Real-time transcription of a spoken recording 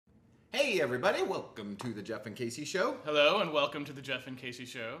Hey everybody, welcome to the Jeff and Casey Show. Hello and welcome to the Jeff and Casey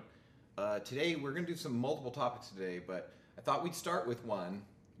Show. Today we're going to do some multiple topics today, but I thought we'd start with one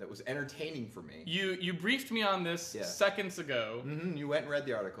that was entertaining for me. You briefed me on this seconds ago. Mm-hmm, you went and read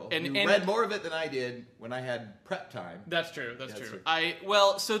the article. And you read more of it than I did when I had prep time. That's true. That's Yeah, true. that's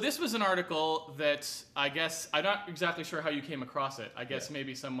true. So this was an article that I guess I'm not exactly sure how you came across it. I guess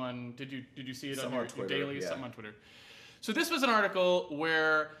maybe someone did you see it Some on your on Twitter, daily? yeah. Something on Twitter. So this was an article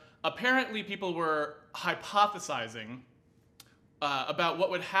where apparently people were hypothesizing about what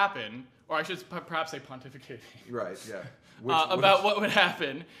would happen, or I should perhaps say pontificating. Right, yeah. About what would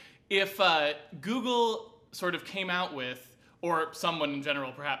happen if Google sort of came out with, or someone in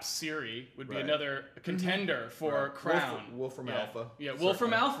general, perhaps Siri would be another contender for crown. Wolfram Alpha. Yeah,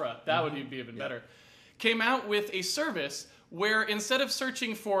 Wolfram Alpha. That would be even better. Came out with a service where instead of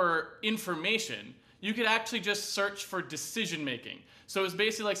searching for information, you could actually just search for decision making. So it's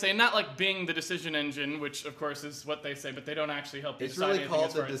basically like saying, not like Bing, the decision engine, which of course is what they say, but they don't actually help you It's decide really anything.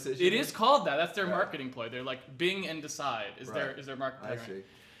 called the decision It is called that. That's their Right. marketing ploy. They're like Bing and Decide is their marketing I ploy. see.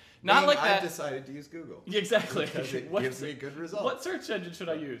 Not Bing, like I've that. decided to use Google. Exactly. Because it gives me good results. What search engine should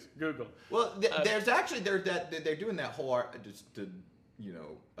I use? Google. Well, they're doing that whole art just to,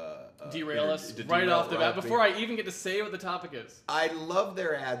 Derail us to right derail off the bat before I even get to say what the topic is. I love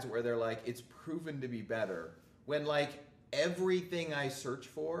their ads where they're like, it's proven to be better. When, like, everything I search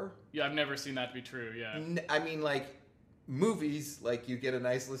for, Yeah, I've never seen that to be true. Yeah. I mean, like, movies, like, you get a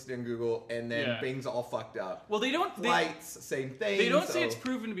nice listing on Google, and then Bing's all fucked up. Well, they don't. Flights, same thing. They don't say it's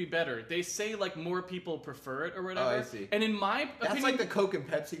proven to be better. They say like more people prefer it or whatever. Oh, I see. And in my That's opinion, like the Coke and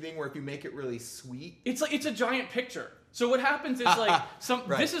Pepsi thing, where if you make it really sweet. it's a giant picture. So what happens is like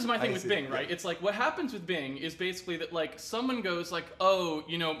Right. This is my thing I with see. Bing, right? Yeah. It's like what happens with Bing is basically that like someone goes like, oh,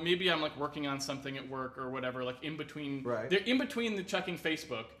 maybe I'm like working on something at work or whatever, like in between. Right. They're in between the checking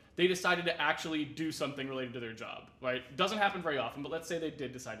Facebook. They decided to actually do something related to their job, right? Doesn't happen very often, but let's say they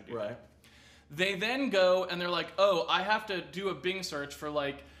did decide to do that. They then go and they're like, oh, I have to do a Bing search for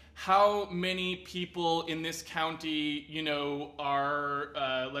like how many people in this county, are,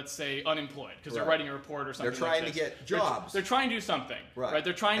 let's say, unemployed because they're writing a report or something. They're trying like to this. get jobs. They're trying to do something, right?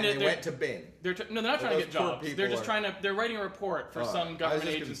 They're trying and they went to Bing. No, they're not trying to get those poor jobs. people They're just are- They're writing a report for some government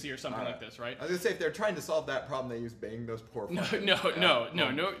agency or something like this, right? I was gonna say if they're trying to solve that problem, they use Bing. Those poor. No.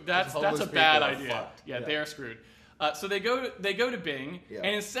 Those That's homeless a people bad are idea. fucked. Yeah, they are screwed. So they go to Bing,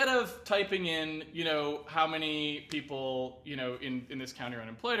 and instead of typing in, how many people, in this county are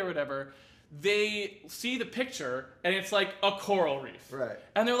unemployed or whatever, they see the picture, and it's like a coral reef. Right.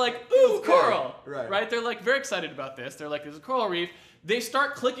 And they're like, ooh, coral. Right. They're like very excited about this. They're like, there's a coral reef. They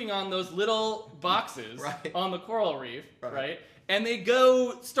start clicking on those little boxes on the coral reef, right? And they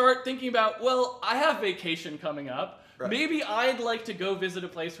go start thinking about, well, I have vacation coming up. Right. Maybe I'd like to go visit a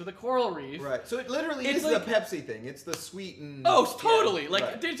place with a coral reef. Right. So it literally It's is like- the Pepsi thing. It's the sweetened. Oh, totally.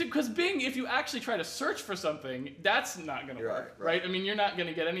 Yeah, Because Bing, if you actually try to search for something, that's not going to work, right? I mean, you're not going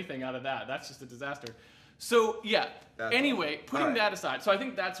to get anything out of that. That's just a disaster. So, yeah. Anyway, putting that aside, so I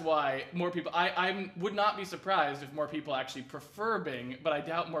think that's why more people, I would not be surprised if more people actually prefer Bing, but I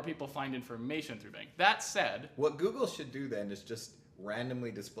doubt more people find information through Bing. That said, What Google should do then is just randomly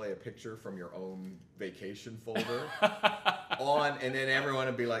display a picture from your own vacation folder and then everyone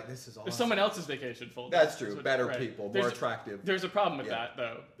would be like, this is awesome. someone else's vacation folder. That's true. Better people, more attractive. There's a problem with that,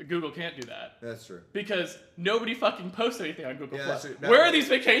 though. Google can't do that. That's true. Because nobody fucking posts anything on Google+. that's true. Where are these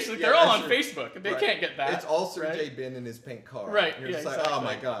vacations? Yeah, They're all that's on true. Facebook. They can't get that. It's all Sergey Bin in his pink car. Right. You're just exactly. like, oh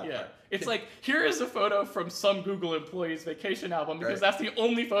my god. Yeah. Right. It's like, here is a photo from some Google employee's vacation album because that's the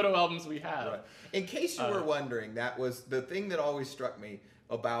only photo albums we have. Right. In case you were wondering, that was the thing that always struck me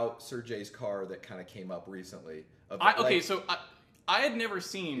about Sergey's car that kind of came up recently. So I had never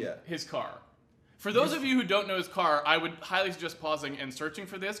seen his car. For those of you who don't know his car, I would highly suggest pausing and searching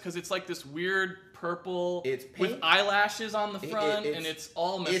for this because it's like this weird purple with eyelashes on the front and it's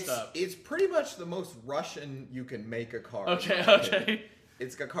all messed up. It's pretty much the most Russian you can make a car. Okay.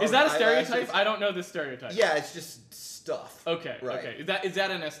 It's a car. Is that a with stereotype? eyelashes. I don't know this stereotype. Yeah, it's just stuff. Okay. Right. Okay. Is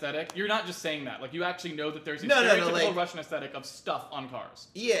that an aesthetic? You're not just saying that. Like you actually know that there's a stereotypical Russian aesthetic of stuff on cars.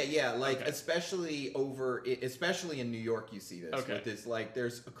 Yeah. Like especially in New York, you see this. With this, like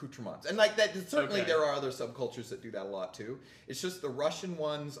there's accoutrements, and like that. Certainly, there are other subcultures that do that a lot too. It's just the Russian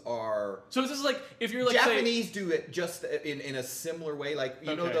ones are. So this is like if you're like Japanese do it just in a similar way. Like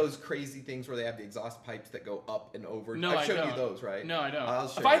you know those crazy things where they have the exhaust pipes that go up and over. No, I've showed you those, right? No, I don't.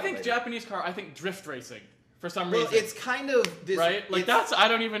 If I think Japanese car, I think drift racing. For some reason. Well, it's kind of this, right? Like I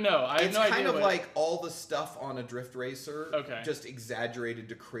don't even know. I have no idea. It's kind of like all the stuff on a drift racer, just exaggerated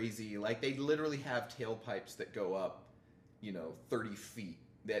to crazy. Like they literally have tailpipes that go up, 30 feet.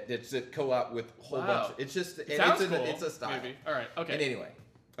 that co-op with a whole bunch. It's just Sounds cool. It's a style. Maybe. All right. Okay. And anyway.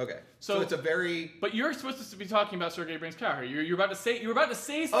 Okay. So it's a very. But you're supposed to be talking about Sergey Brin's car. You're about to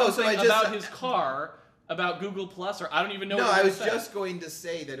say something about his car, about Google Plus, or I don't even know. No, I was just going to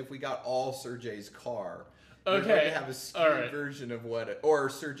say that if we got all Sergey's car, we're going to have a skewed version of or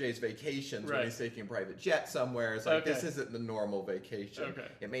Sergey's vacations when he's taking a private jet somewhere. It's like this isn't the normal vacation. Okay.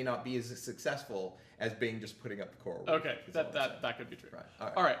 It may not be as successful as Bing just putting up the core. Okay, that could be true.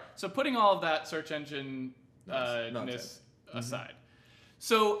 Right. All right. So putting all of that search engine ness aside.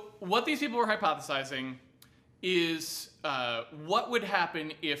 So what these people were hypothesizing is what would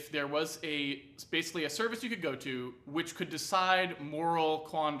happen if there was basically a service you could go to which could decide moral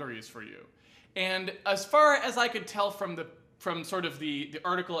quandaries for you. And as far as I could tell from sort of the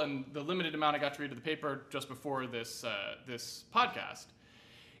article and the limited amount I got to read of the paper just before this podcast,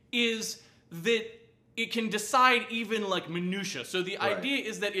 is that it can decide even like minutia. So the idea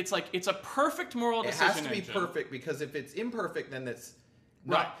is that it's a perfect moral decision. It has to be perfect, because if it's imperfect, then it's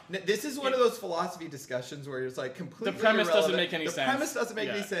not. This is one of those philosophy discussions where it's like completely the premise irrelevant. Doesn't make any sense. The premise doesn't make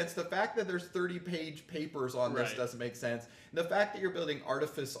any sense. The fact that there's 30-page papers on this doesn't make sense. The fact that you're building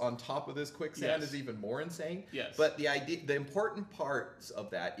artifice on top of this quicksand is even more insane. Yes. But the important parts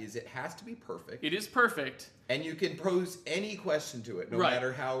of that is it has to be perfect. It is perfect. And you can pose any question to it, no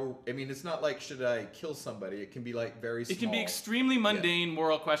matter how. I mean, it's not like, should I kill somebody? It can be like very small. It can be extremely mundane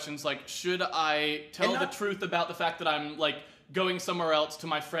moral questions like, should I tell the truth about the fact that I'm like going somewhere else to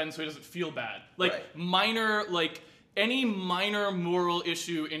my friend so he doesn't feel bad? Like minor, like any minor moral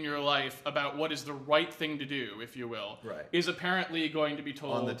issue in your life about what is the right thing to do, if you will, is apparently going to be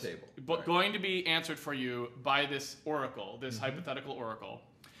told on the table, but going to be answered for you by this oracle, this hypothetical oracle.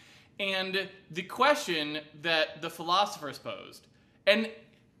 And the question that the philosophers posed, and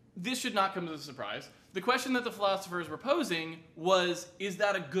this should not come as a surprise, the question that the philosophers were posing was, is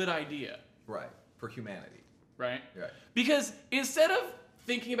that a good idea? Right, for humanity. Right? Right. Because instead of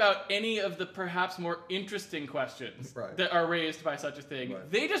thinking about any of the perhaps more interesting questions that are raised by such a thing,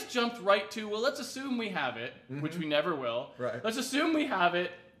 they just jumped right to, well, let's assume we have it, which we never will. Right. Let's assume we have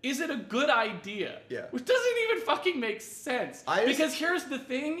it. Is it a good idea? Yeah. Which doesn't even fucking make sense. Because here's the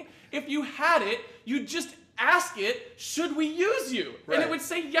thing. If you had it, you'd just ask it, should we use you? And it would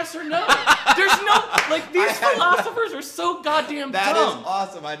say yes or no. There's no, like, these philosophers are so goddamn dumb. That is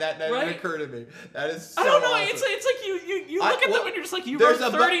awesome. That didn't occur to me. That is so I don't know. Awesome. It's like you look at them and you're just like, you wrote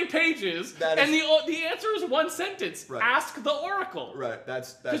 30 pages, and the answer is one sentence. Ask the oracle. Right.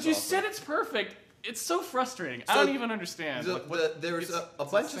 That's because you said it's perfect. It's so frustrating. I don't even understand. There's a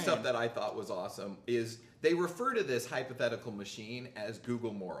bunch of stuff that I thought was awesome. Is they refer to this hypothetical machine as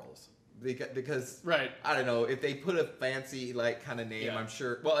Google Morals. Because I don't know, if they put a fancy like kind of name, I'm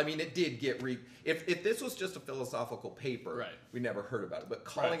sure. Well, I mean, it did get if this was just a philosophical paper, we never heard about it. But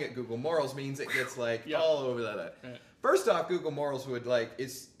calling it Google Morals means it gets like all over that. First off, Google Morals would like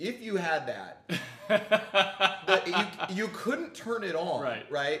if you had that, you couldn't turn it on,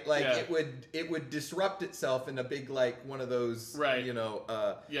 right? Like it would disrupt itself in a big like one of those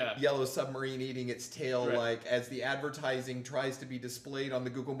yellow submarine eating its tail, like as the advertising tries to be displayed on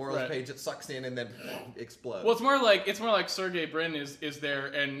the Google Morals page, it sucks in and then explodes. Well, it's more like Sergey Brin is there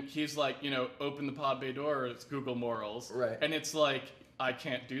and he's like, open the pod bay door, it's Google Morals, and it's like, I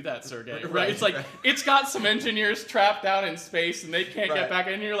can't do that, Sergey. It's like it's got some engineers trapped down in space and they can't get back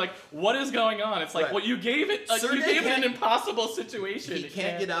in. And you're like, what is going on? It's like, well, you gave it an impossible situation. He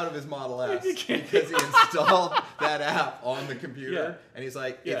can't get out of his Model S because he installed that app on the computer, and he's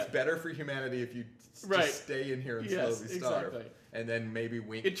like, it's better for humanity if you just stay in here and slowly starve. Exactly. And then maybe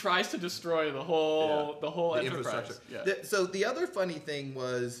it tries to destroy the whole infrastructure. So the other funny thing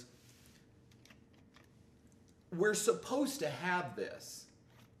was, we're supposed to have this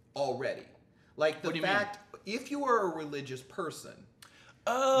already. Like the fact, if you are a religious person,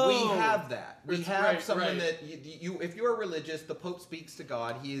 we have that. We have someone that if you're religious, the Pope speaks to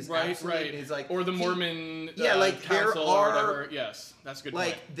God. He is absolutely, he's like, or the Mormon like council there are, or whatever. Yes, that's a good point.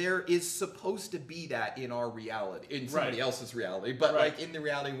 Like there is supposed to be that in our reality, in somebody else's reality, but like in the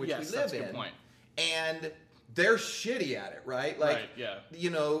reality in which we live that's in. A good point. And they're shitty at it, right? Like,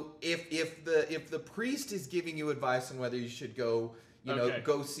 if the priest is giving you advice on whether you should go,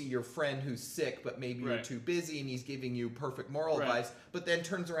 go see your friend who's sick, but maybe you're too busy, and he's giving you perfect moral advice, but then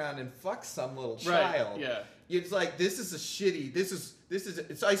turns around and fucks some little child. It's like, this is a shitty, this is,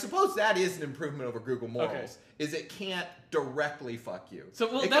 so I suppose that is an improvement over Google Morals, is it can't directly fuck you. So,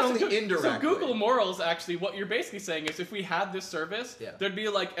 well, it that's can only indirectly. So Google Morals, actually, what you're basically saying is if we had this service, there'd be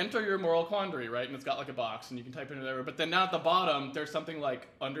like, enter your moral quandary, right? And it's got like a box, and you can type in whatever. But then now at the bottom, there's something like,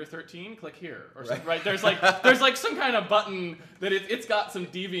 under 13, click here, or something, right? There's like some kind of button that it's got some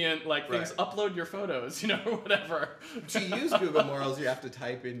deviant, like, things, upload your photos, or whatever. To use Google Morals, you have to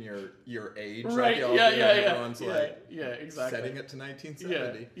type in your age. Right, everyone's exactly. Setting it to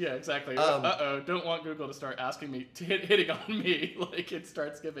 1970. Yeah, exactly. Don't want Google to start asking me, hitting on me, like it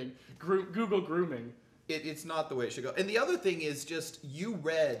starts giving Google grooming. It's not the way it should go. And the other thing is just, you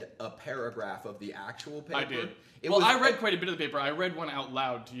read a paragraph of the actual paper. I did. I read quite a bit of the paper. I read one out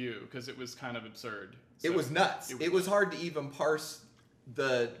loud to you, because it was kind of absurd. So it was nuts. It was hard to even parse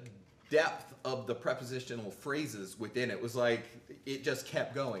the depth of the prepositional phrases within it. It was like, it just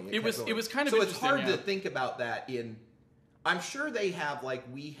kept going. It was kind of so it's hard to think about that in... I'm sure they have, like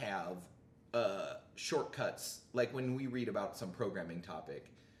we have, shortcuts. Like when we read about some programming topic,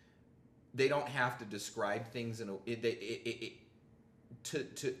 they don't have to describe things in a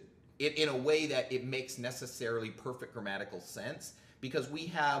way that it makes necessarily perfect grammatical sense, because we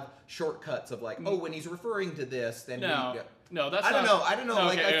have shortcuts of like, oh, when he's referring to this, then no, that's I don't know. No,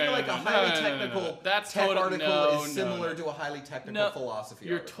 like I feel like a highly technical tech article is similar to a highly technical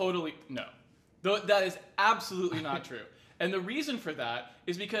philosophy article. You're totally that is absolutely not true. And the reason for that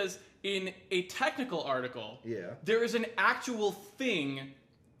is because in a technical article, there is an actual thing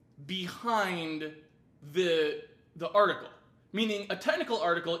behind the article. Meaning a technical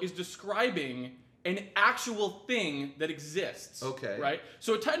article is describing an actual thing that exists. Okay. Right?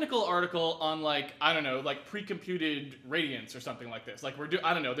 So a technical article on like pre-computed radiance or something like this. Like there's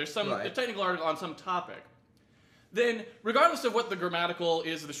a technical article on some topic. Then regardless of what the grammatical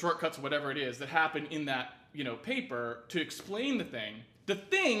is, the shortcuts, whatever it is that happen in that paper to explain the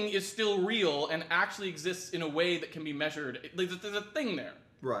thing is still real and actually exists in a way that can be measured. There's a thing there.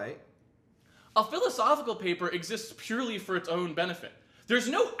 Right. A philosophical paper exists purely for its own benefit. There's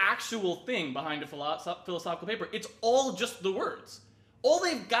no actual thing behind a philosophical paper. It's all just the words. All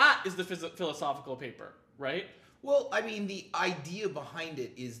they've got is the philosophical paper, right? Well, I mean, the idea behind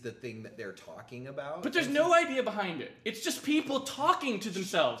it is the thing that they're talking about. But there's no idea behind it. It's just people talking to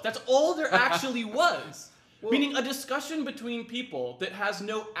themselves. That's all there actually was. Well, meaning a discussion between people that has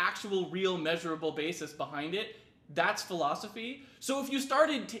no actual real measurable basis behind it, that's philosophy. So if you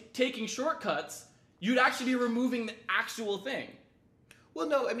started taking shortcuts, you'd actually be removing the actual thing. Well,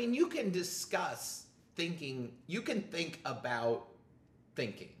 no, I mean, you can discuss thinking, you can think about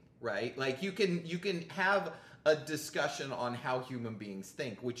thinking, right? Like you can have a discussion on how human beings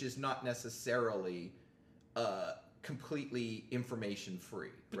think, which is not necessarily completely information free.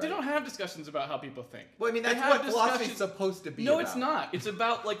 But they don't have discussions about how people think. Well, I mean, that's what philosophy is supposed to be about. No, it's not. It's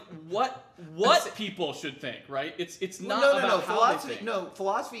about like what people should think, right? It's not about how philosophy, they think. No,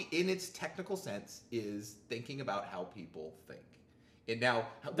 philosophy in its technical sense is thinking about how people think. And now,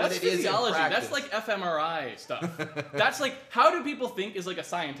 that's what it physiology. Is in practice, that's like fMRI stuff. That's like, how do people think is like a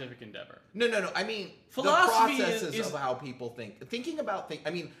scientific endeavor. No. I mean, philosophy the processes of how people think. Thinking about things. I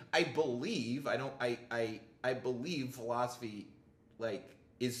mean, I believe philosophy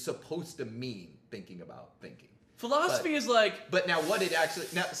is supposed to mean thinking about thinking. Philosophy is like. But now, what it actually?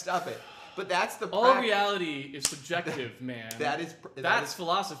 Now, stop it. But that's the. All reality is subjective, man. That's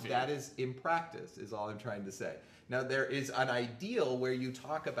philosophy. That is in practice. Is all I'm trying to say. Now, there is an ideal where you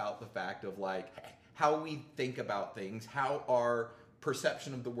talk about the fact of like how we think about things, how our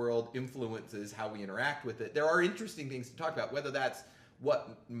perception of the world influences how we interact with it. There are interesting things to talk about, whether that's what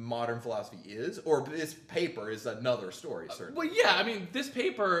modern philosophy is, or this paper is another story, certainly. Well, yeah, I mean, this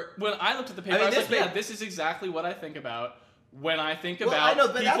paper, when I looked at the paper, I was like, this is exactly what I think about when I think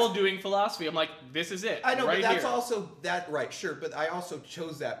about people doing philosophy. I'm like, this is it. I know, right but that's here. Also that, right, sure, but I also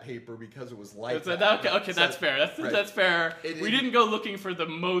chose that paper because it was like that. Okay, that's fair. That's fair. We didn't go looking for the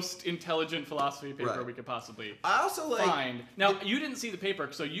most intelligent philosophy paper we could possibly find. Now, you didn't see the paper,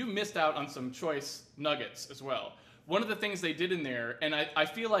 so you missed out on some choice nuggets as well. One of the things they did in there, and I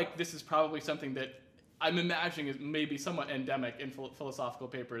feel like this is probably something that I'm imagining is maybe somewhat endemic in philosophical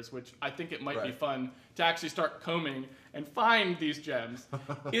papers, which I think it might be fun to actually start combing and find these gems,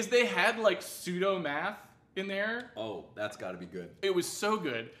 is they had like pseudo math in there. Oh, that's got to be good. It was so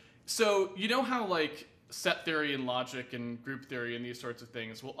good. So you know how like set theory and logic and group theory and these sorts of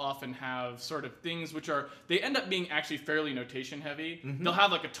things will often have sort of things which they end up being actually fairly notation heavy. Mm-hmm. They'll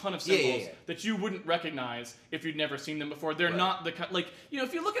have like a ton of symbols that you wouldn't recognize if you'd never seen them before. They're not the like,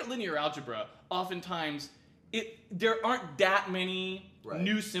 if you look at linear algebra, oftentimes there aren't that many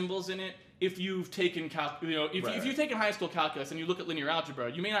new symbols in it. if you've taken if you've taken high school calculus and you look at linear algebra,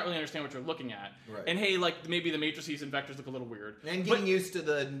 you may not really understand what you're looking at. Right. And hey, like maybe the matrices and vectors look a little weird. And getting used to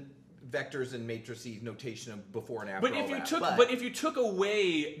the vectors and matrices notation of before and after. But if you took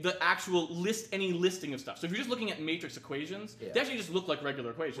away the actual listing of stuff, so if you're just looking at matrix equations, they actually just look like regular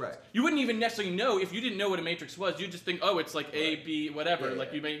equations. Right. You wouldn't even necessarily know if you didn't know what a matrix was. You'd just think, oh, it's like A, B, whatever.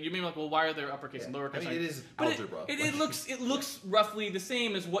 You may be like, well, why are there uppercase and lowercase? I mean, it is algebra. It looks roughly the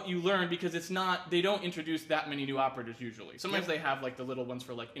same as what you learned because it's not. They don't introduce that many new operators usually. Sometimes they have like the little ones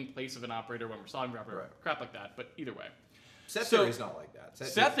for like in place of an operator when we're solving an operator, crap like that. But either way. Set theory is not like that.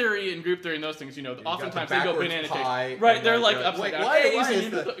 Set theory and group theory and those things, oftentimes they go banana pie, right? They're like upside down.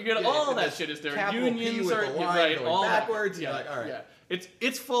 All that this shit is there. Unions are all backwards. That. Like, all right. Yeah.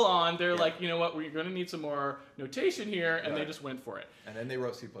 It's full on. They're like, you know what? We're going to need some more notation here, and they just went for it. And then they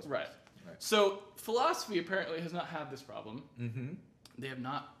wrote C++. Right. So philosophy apparently has not had this problem. Mm-hmm. They have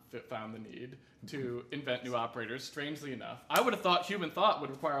not found the need to invent new operators. Strangely enough, I would have thought human thought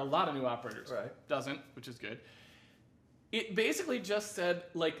would require a lot of new operators. Right. Doesn't, which is good. It basically just said,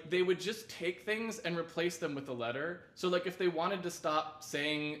 like, they would just take things and replace them with a letter. So, like, if they wanted to stop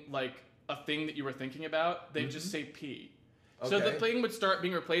saying, like, a thing that you were thinking about, they'd just say P. Okay. So the thing would start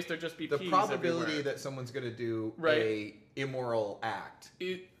being replaced, there'd just be P's everywhere. The probability that someone's going to do a immoral act.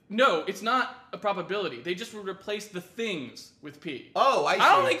 No, it's not a probability. They just would replace the things with P. Oh, I see.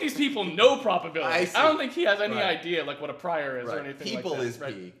 I don't think these people know probability. I don't think he has any idea, like, what a prior is or anything people like that.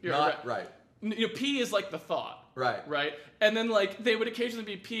 People is P, not right. P is like the thought. Right. And then, like, they would occasionally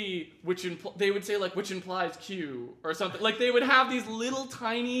be P, which they would say, like, which implies Q or something. Like, they would have these little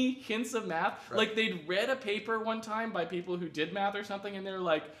tiny hints of math. Right. Like, they'd read a paper one time by people who did math or something, and they're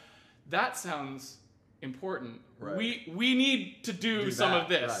like, that sounds important. Right. We need to do some of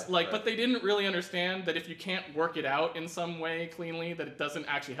this. But they didn't really understand that if you can't work it out in some way cleanly, that it doesn't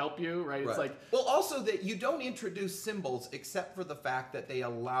actually help you, right? It's like... Well, also that you don't introduce symbols except for the fact that they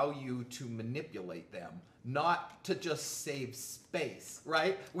allow you to manipulate them, not to just save space,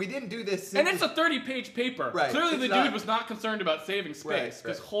 right? We didn't do this... And it's a 30-page paper. Right. Clearly the dude was not concerned about saving space,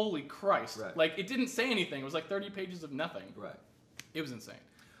 because holy Christ. Right. Like, it didn't say anything. It was like 30 pages of nothing. Right. It was insane.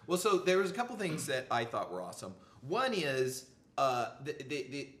 Well, so there was a couple things that I thought were awesome. One is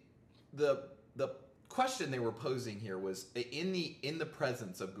the question they were posing here was in the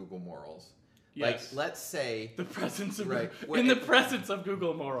presence of Google Morals. Yes. Like, let's say the presence of the presence of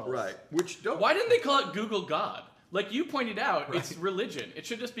Google Morals. Right. Why didn't they call it Google God? Like you pointed out, it's religion. It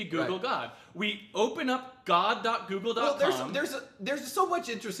should just be Google God. We open up god.google.com. Well, there's so much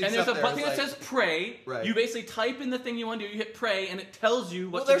interesting stuff. And there's a thing that says pray. Right. You basically type in the thing you want to do, you hit pray, and it tells you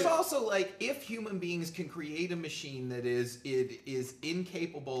what to do. Well, there's also, like, if human beings can create a machine that is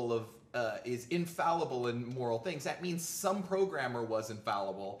incapable of, is infallible in moral things, that means some programmer was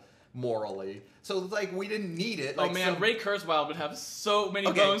infallible morally. So, like, we didn't need it. Like, Ray Kurzweil would have so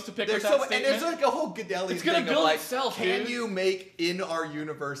many bones to pick with that statement. And there's like a whole Gedalian it's gonna build itself, can you make in our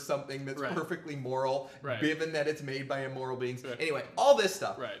universe something that's perfectly moral, given that it's made by immoral beings? Right. Anyway, all this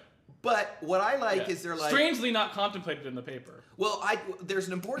stuff. Right. But what I like is they're like... Strangely not contemplated in the paper. Well, there's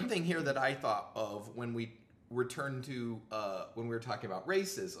an important thing here that I thought of when we returned to, when we were talking about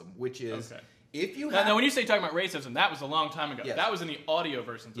racism, which is... Okay. If you now, when you say talking about racism, that was a long time ago. Yes. That was in the audio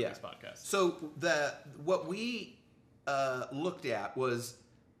versions of this podcast. So what we looked at was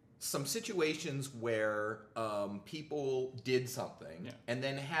some situations where people did something and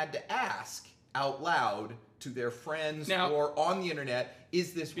then had to ask out loud to their friends or on the internet,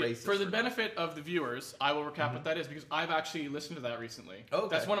 is this racist? For the benefit of the viewers, I will recap what that is because I've actually listened to that recently. Okay.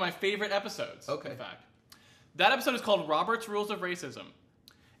 That's one of my favorite episodes, in fact. That episode is called Robert's Rules of Racism.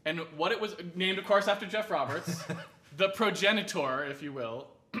 And what it was named, of course, after Jeff Roberts, the progenitor, if you will.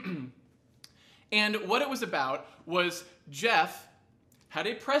 And what it was about was Jeff had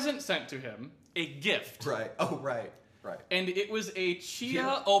a present sent to him, a gift. Right. Oh, right. And it was a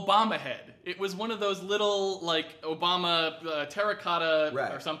Chia Obama head. It was one of those little, like, Obama terracotta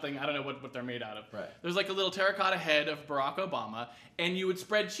or something. I don't know what they're made out of. Right. There's like a little terracotta head of Barack Obama, and you would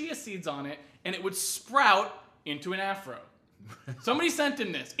spread chia seeds on it, and it would sprout into an afro. Somebody sent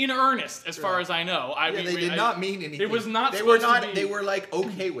in this in earnest, as far as I know. They did not mean anything. It was not. They were not. They were like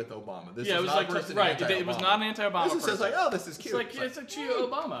okay with Obama. This it was like It was not an anti-Obama. This is like, oh, this is cute. It's like it's a Chia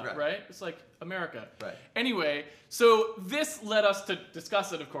Obama, right? It's like America. Right. Anyway, so this led us to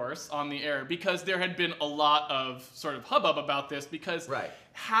discuss it, of course, on the air because there had been a lot of sort of hubbub about this because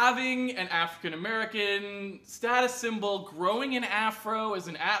having an African American status symbol, growing an afro as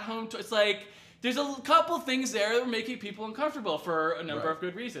an at-home, it's like. There's a couple things there that were making people uncomfortable for a number of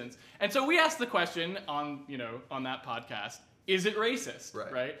good reasons. And so we asked the question on that podcast, is it racist?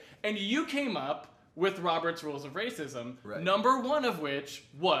 Right? And you came up with Robert's Rules of Racism, number one of which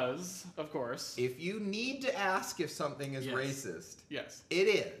was, of course... If you need to ask if something is racist, it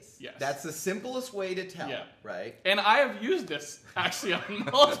is. Yes. That's the simplest way to tell, right? And I have used this, actually, on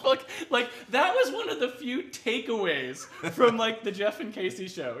multiple... Like, that was one of the few takeaways from, like, the Jeff and Casey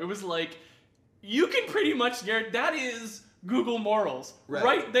show. It was like, you can pretty much guarantee... That is Google Morals.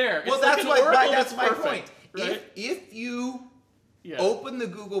 Right there. Well, it's that's my point. Right? If you... open the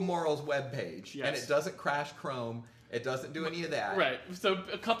Google Morals webpage, and it doesn't crash Chrome. It doesn't do any of that. Right. So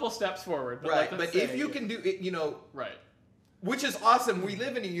a couple steps forward. But but if you can do it, which is awesome. We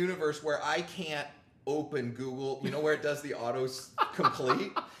live in a universe where I can't open Google, where it does the auto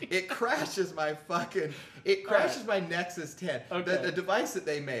complete. It crashes my my Nexus 10, the device that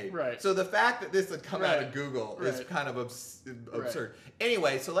they made. Right. So the fact that this had come out of Google is kind of absurd.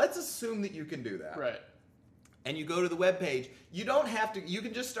 Anyway, so let's assume that you can do that. Right. And you go to the webpage, you don't have to, you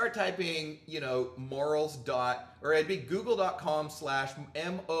can just start typing, morals or it'd be google.com/MO,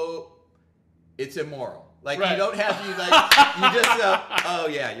 it's immoral. Like, you don't have to, you just, oh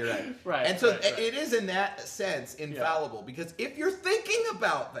yeah, you're right. Right. And so it is in that sense infallible, because if you're thinking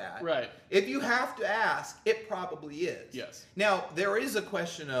about that, if you have to ask, it probably is. Yes. Now, there is a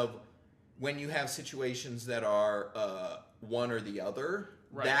question of when you have situations that are one or the other.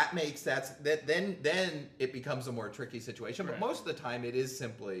 That makes then it becomes a more tricky situation. But most of the time, it is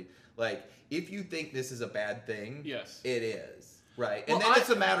simply like, if you think this is a bad thing, it is. Right. And then it's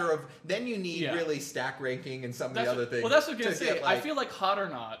a matter of, then you need really stack ranking and some of the other things. Well, that's what I was going to say. I feel like Hot or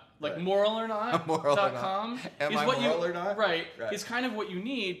Not, like moral-or-not.com is what moral or not? Is kind of what you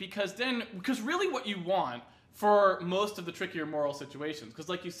need, because really what you want for most of the trickier moral situations, because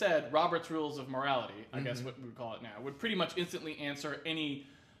like you said, Robert's Rules of Morality, I guess what we would call it now, would pretty much instantly answer any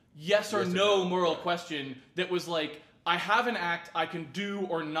yes or no moral question that was like, I have an act I can do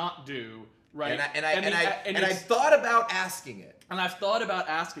or not do, right? And I thought about asking it. And I've thought about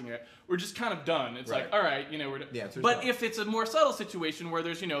asking it. We're just kind of done. It's like, all right, we're done. But if it's a more subtle situation where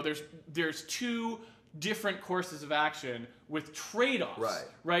there's, there's two different courses of action with trade-offs,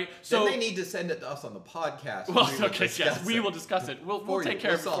 right? So then they need to send it to us on the podcast. Well, we will discuss it. We'll take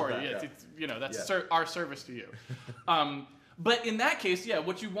care of it for you. That's our service to you. But in that case,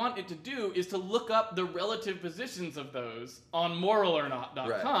 what you want it to do is to look up the relative positions of those on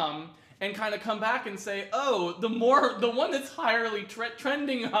moral-or-not.com and kind of come back and say, oh, the one that's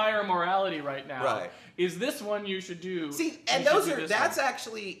trending higher morality right now is this one you should do. See, and that's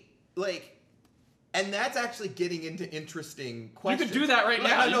actually like. And that's actually getting into interesting questions. You could do that right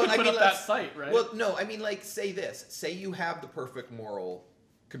now. You could put up that site, right? Well, no, I mean, like, say this. Say you have the perfect moral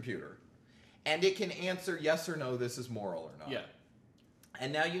computer, and it can answer yes or no, this is moral or not. Yeah.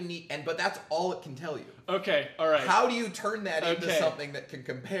 And now you need, but that's all it can tell you. Okay, all right. How do you turn that into something that can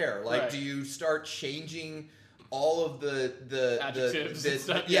compare? Like, do you start changing all of the adjectives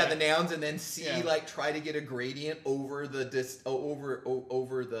the nouns, and then try to get a gradient over the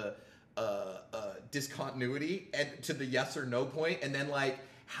discontinuity and to the yes or no point, and then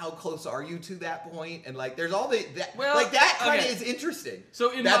how close are you to that point? And there's all that kind of is interesting.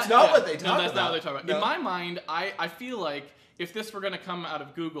 So that's not what they talk about. That's not what they talk about. No. In my mind, I feel like if this were going to come out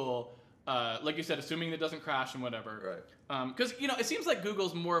of Google, like you said, assuming it doesn't crash and whatever, because it seems like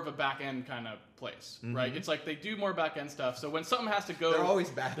Google's more of a back end kind of place, right? It's like they do more back end stuff. So when something has to go, they're always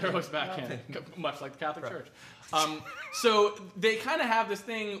back end, much like the Catholic Church. So they kind of have this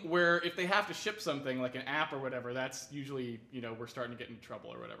thing where if they have to ship something like an app or whatever, that's usually we're starting to get into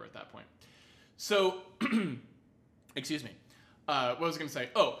trouble or whatever at that point. So, excuse me. What was I going to say?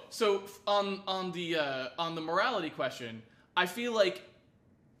 Oh, so on the morality question, I feel like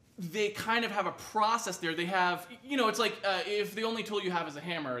they kind of have a process there. They have, it's like if the only tool you have is a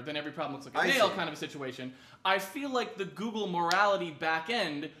hammer, then every problem looks like a nail kind of a situation. I feel like the Google morality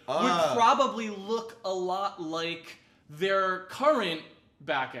backend would probably look a lot like their current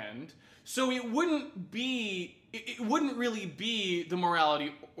backend. So it wouldn't really be the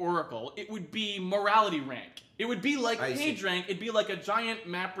morality oracle. It would be morality rank. It would be like PageRank. It'd be like a giant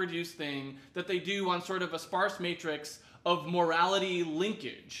map-reduced thing that they do on sort of a sparse matrix of morality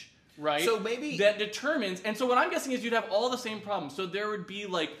linkage, right? So maybe that determines. And so what I'm guessing is you'd have all the same problems. So there'd be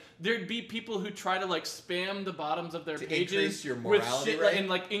people who try to spam the bottoms of their pages your with shit and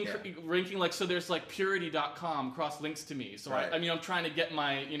ranking so there's purity.com cross links to me. So I'm trying to get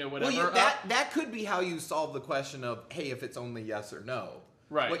my whatever. Well, that could be how you solve the question of, hey, if it's only yes or no.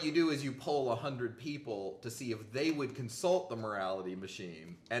 Right. What you do is you poll 100 people to see if they would consult the morality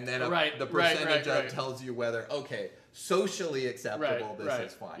machine, and then the percentage tells you whether socially acceptable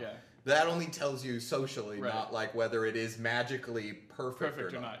this is fine. Yeah. That only tells you socially, not like whether it is magically perfect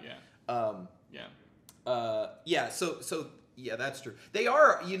or not. So yeah, that's true. They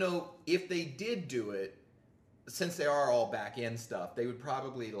are, if they did do it, since they are all back end stuff, they would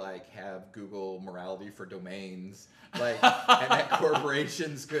probably like have Google morality for domains, like, and that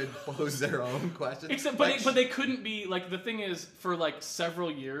corporations could pose their own questions. But they couldn't be like, the thing is, for like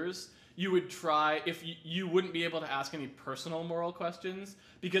several years, you would try, if you wouldn't be able to ask any personal moral questions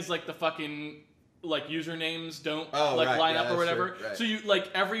because like the fucking like usernames don't line up or whatever. Right. So you like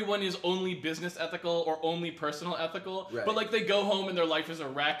everyone is only business ethical or only personal ethical, but like they go home and their life is a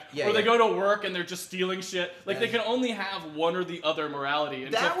wreck, or they go to work and they're just stealing shit. Like they can only have one or the other morality,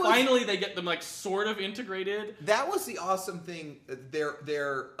 and finally they get them like sort of integrated. That was the awesome thing.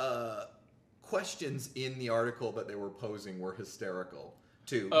 Their questions in the article that they were posing were hysterical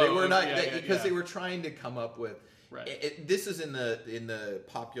too. They were not because they were trying to come up with. Right. This is in the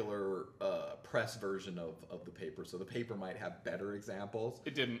popular press version of the paper, so the paper might have better examples.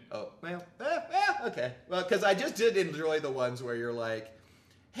 It didn't. Oh, well, okay. Well, because I just did enjoy the ones where you're like,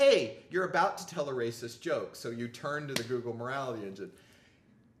 hey, you're about to tell a racist joke, so you turn to the Google morality engine.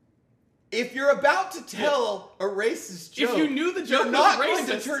 If you're about to tell a racist joke, if you knew the joke you're not was going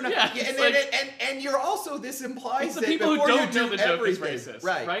racist, to turn and you're also, this implies the that people before who don't you know do the joke everything, is racist,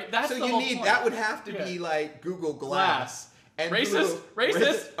 right? That's so the you whole need point. that would have to be like Google Glass. And racist,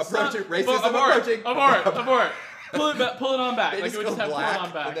 approaching, abort. Pull it on back. They like just it would go just have black, pull it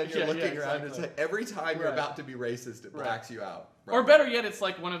on back. and then you're looking around. It's like every time you're about to be racist, it blacks you out. Right. Or better yet, it's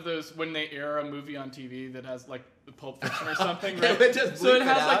like one of those when they air a movie on TV that has like Pulp Fiction or something, right? So it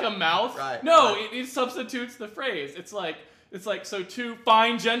has like a mouth. Right. No, it substitutes the phrase. It's like so two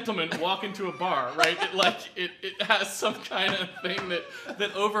fine gentlemen walk into a bar, right? It has some kind of thing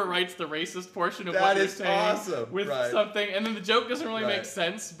that overwrites the racist portion of what you're saying with something, and then the joke doesn't really make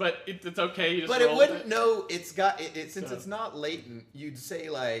sense, but it's okay. You just but it wouldn't know it's got it since it's not latent. You'd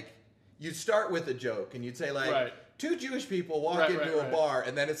say like you'd start with a joke and you'd say like. Two Jewish people walk into a bar,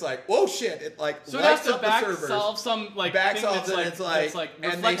 and then it's like, whoa, shit! It like so lights it has to up the servers. Solve some like thing that's like, it's like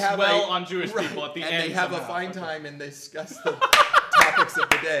and they have on Jewish people at the end. And they have a fine time and they discuss the topics of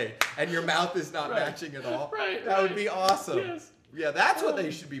the day, and your mouth is not matching at all. That would be awesome. Yes. Yeah, that's what they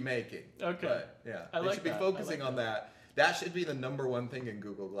should be making. Okay. But, they should be focusing on that. That should be the number one thing in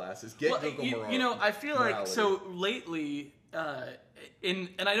Google Glass is get Google morality. I feel like so lately, and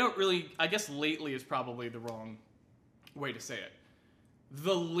I don't really. I guess lately is probably the wrong way to say it.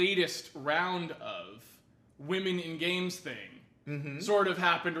 The latest round of women in games thing sort of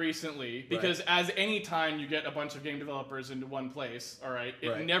happened recently because as any time you get a bunch of game developers into one place, all right,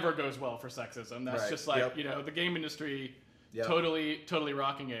 it never goes well for sexism. That's just like, the game industry totally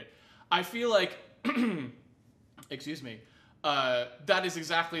rocking it. I feel like, excuse me, that is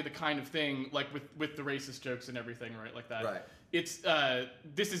exactly the kind of thing, like with the racist jokes and everything, right? Like that. Right. It's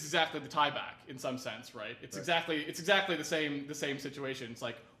this is exactly the tie back in some sense, right? It's exactly the same situation. It's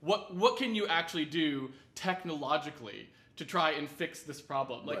like what can you actually do technologically to try and fix this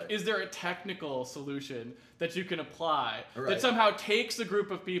problem? Like, is there a technical solution that you can apply that somehow takes a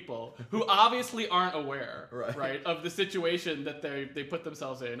group of people who obviously aren't aware, right, of the situation that they put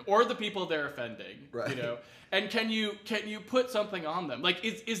themselves in, or the people they're offending, and can you put something on them? Like,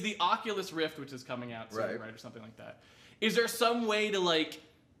 is the Oculus Rift, which is coming out soon, right, or something like that? Is there some way to like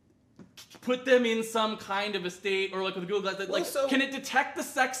put them in some kind of a state, or like with Google Glass, can it detect the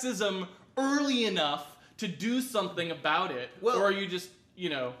sexism early enough to do something about it, or are you just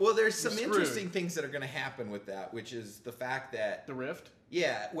Well, there's some interesting things that are going to happen with that, which is the fact that the Rift.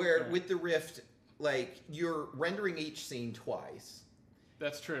 Yeah, with the Rift, like you're rendering each scene twice.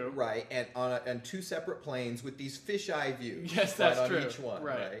 That's true. Right, and on two separate planes with these fisheye views. Yes, that's true. On each one,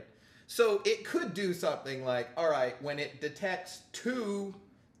 right? So it could do something like, all right, when it detects two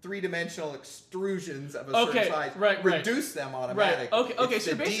three-dimensional extrusions of a certain size, reduce them automatically. Okay. It's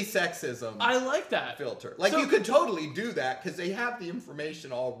so the desexism. I like that filter. Like you could totally do that because they have the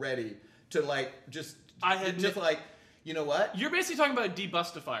information already to like just you know what? You're basically talking about a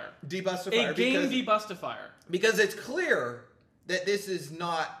debustifier. Debustifier. A game debustifier. Because it's clear that this is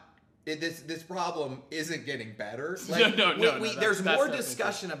not. This problem isn't getting better. Like, no. There's more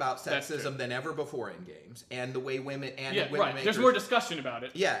discussion about sexism than ever before in games, and the way women women makers, there's more discussion about it.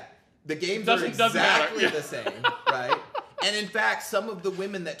 Yeah, the games are exactly the same, right? And in fact, some of the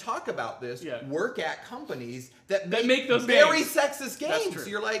women that talk about this work at companies that make those very sexist games.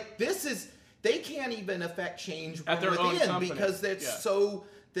 You're like, they can't even affect change from within because it's so.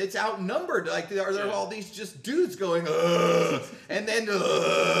 that's outnumbered. Like there are all these just dudes going, ugh, and then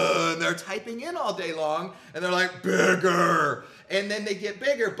and they're typing in all day long, and they're like, bigger, and then they get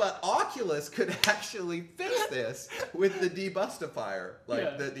bigger. But Oculus could actually fix this with the debustifier,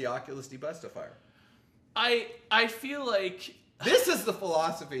 like the Oculus debustifier. I feel like this is the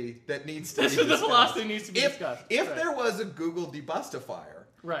philosophy that needs to be discussed. This is the philosophy that needs to be discussed. If there was a Google debustifier,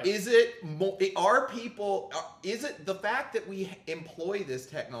 right. Is it the fact that we employ this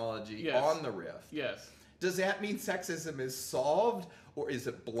technology on the Rift? Yes. Does that mean sexism is solved, or is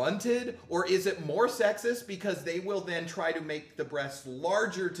it blunted, or is it more sexist because they will then try to make the breasts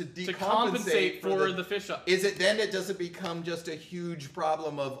larger to compensate for the fish? Is it then does it become just a huge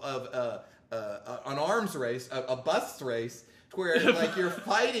problem of an arms race, a bust race? Where like you're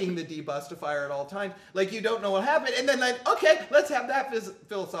fighting the debustifier at all times, like you don't know what happened, and then like, okay, let's have that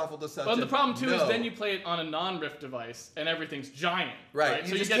philosophical discussion. Well, the problem too is then you play it on a non-Rift device, and everything's giant. Right.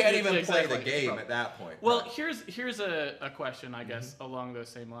 You just can't even play the game at that point. Well, here's a question, I guess, along those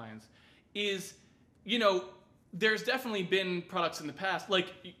same lines, is, there's definitely been products in the past, like,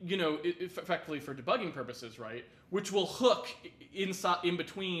 effectively for debugging purposes, right, which will hook in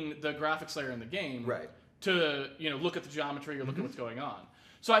between the graphics layer and the game, right, to look at the geometry or look at what's going on.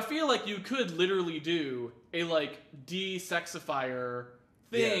 So I feel like you could literally do a like de-sexifier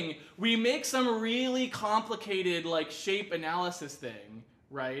thing. We make some really complicated like shape analysis thing,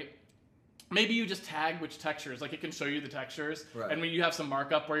 right? Maybe you just tag which textures, like it can show you the textures, and when you have some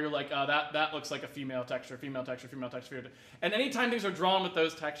markup where you're like, oh, that looks like a female texture, female texture, female texture, and anytime things are drawn with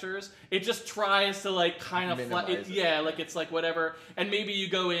those textures, it just tries to like kind of like it's like whatever, and maybe you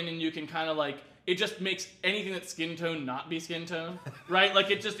go in and you can kind of like. It just makes anything that's skin tone not be skin tone, right?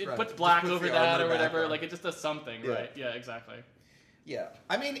 Like it puts black over that or whatever. Like it just does something, right? Yeah, exactly. Yeah,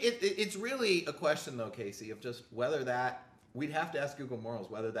 I mean it's really a question though, Casey, of just whether that we'd have to ask Google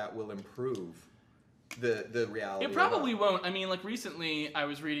Morals whether that will improve the reality. It probably won't. I mean, like recently I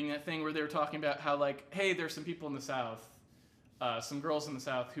was reading that thing where they were talking about how like, hey, there's some people in the South, some girls in the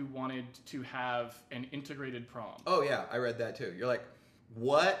South who wanted to have an integrated prom. Oh yeah, I read that too. You're like.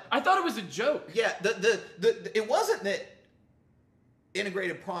 What? I thought it was a joke. Yeah, it wasn't that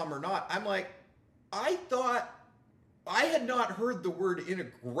integrated prom or not. I'm like, I thought I had not heard the word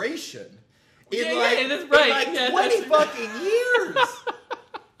integration in that's right. in like 20 fucking years.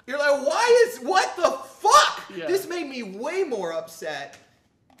 You're like, what the fuck? Yeah. This made me way more upset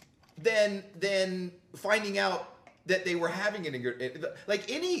than finding out that they were having an integrated,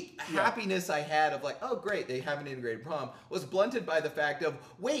 like any happiness I had of like, oh great, they have an integrated prom was blunted by the fact of,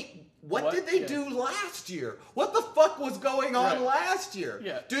 wait, what did they do last year? What the fuck was going on last year?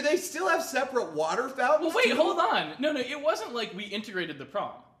 Yeah. Do they still have separate water fountains? Well, wait, hold on. No, it wasn't like we integrated the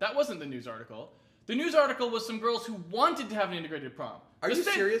prom. That wasn't the news article. The news article was some girls who wanted to have an integrated prom. Are you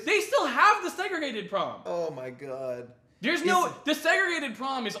serious? They still have the segregated prom. Oh my god. The segregated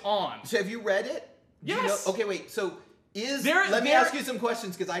prom is on. So have you read it? Yes. Okay, wait. So let me ask you some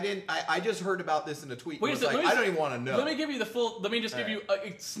questions because I just heard about this in a tweet. Wait a second. I don't even want to know. Let me give you Let me just give you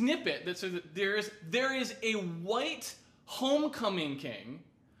a snippet that says that there is a white homecoming king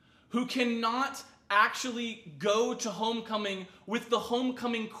who cannot actually go to homecoming with the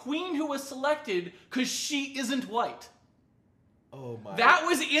homecoming queen who was selected because she isn't white. Oh my. That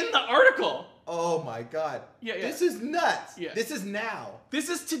was in the article. Oh my god. Yeah. This is nuts. Yeah. This is now. This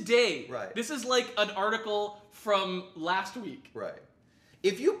is today. Right. This is like an article from last week. Right.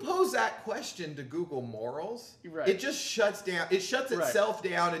 If you pose that question to Google Morals, it just shuts down. It shuts itself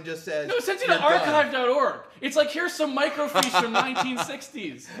down and just says, no, it sends you to archive.org. It's like, here's some microfiche from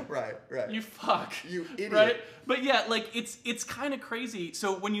 1960s. Right. You fuck. You idiot. Right? But yeah, like it's kind of crazy.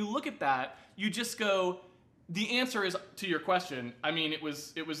 So when you look at that, you just go, the answer is, to your question, I mean, it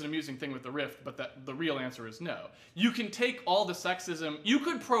was an amusing thing with the Rift, but the real answer is no. You can take all the sexism, you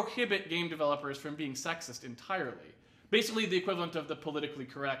could prohibit game developers from being sexist entirely. Basically the equivalent of the politically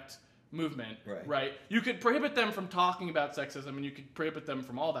correct movement, right? You could prohibit them from talking about sexism, and you could prohibit them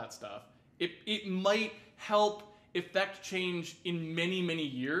from all that stuff. It might help effect change in many, many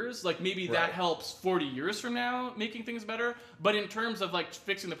years. Like maybe that helps 40 years from now, making things better. But in terms of like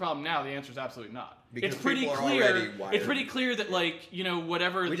fixing the problem now, the answer is absolutely not. Because it's pretty clear. It's pretty clear that like,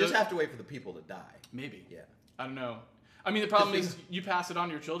 whatever. We just have to wait for the people to die. Maybe. Yeah. I don't know. I mean, the problem is you pass it on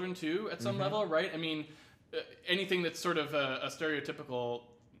to your children too at some level, right? I mean, anything that's sort of a stereotypical,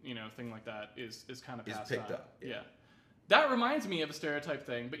 thing like that is kind of passed picked on. up. Yeah. That reminds me of a stereotype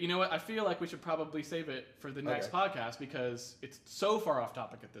thing, but you know what? I feel like we should probably save it for the next podcast because it's so far off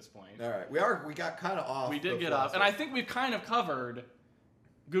topic at this point. All right, we got kind of off. We did get off, and I think we've kind of covered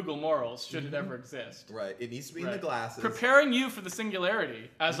Google Morals, should it ever exist. Right. It needs to be in the glasses. Preparing you for the singularity,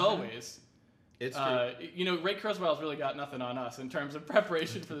 as always. It's true. Ray Kurzweil's really got nothing on us in terms of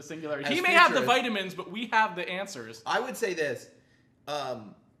preparation for the singularity. He may have the vitamins, but we have the answers. I would say this.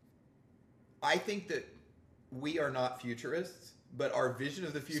 I think that we are not futurists, but our vision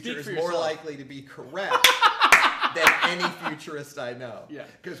of the future is more likely to be correct than any futurist I know. Yeah.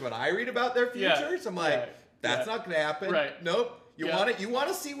 Because when I read about their futures, I'm like, that's not going to happen. Right. Nope. You want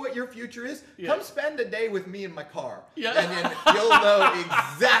to see what your future is? Yeah. Come spend a day with me in my car. Yeah. And then you'll know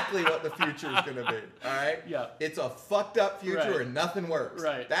exactly what the future is going to be. All right? Yeah. It's a fucked up future and nothing works.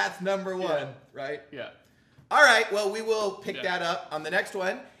 Right. That's number one, right? Yeah. All right. Well, we will pick that up on the next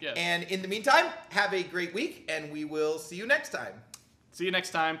one. Yes. And in the meantime, have a great week, and we will see you next time. See you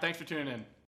next time. Thanks for tuning in.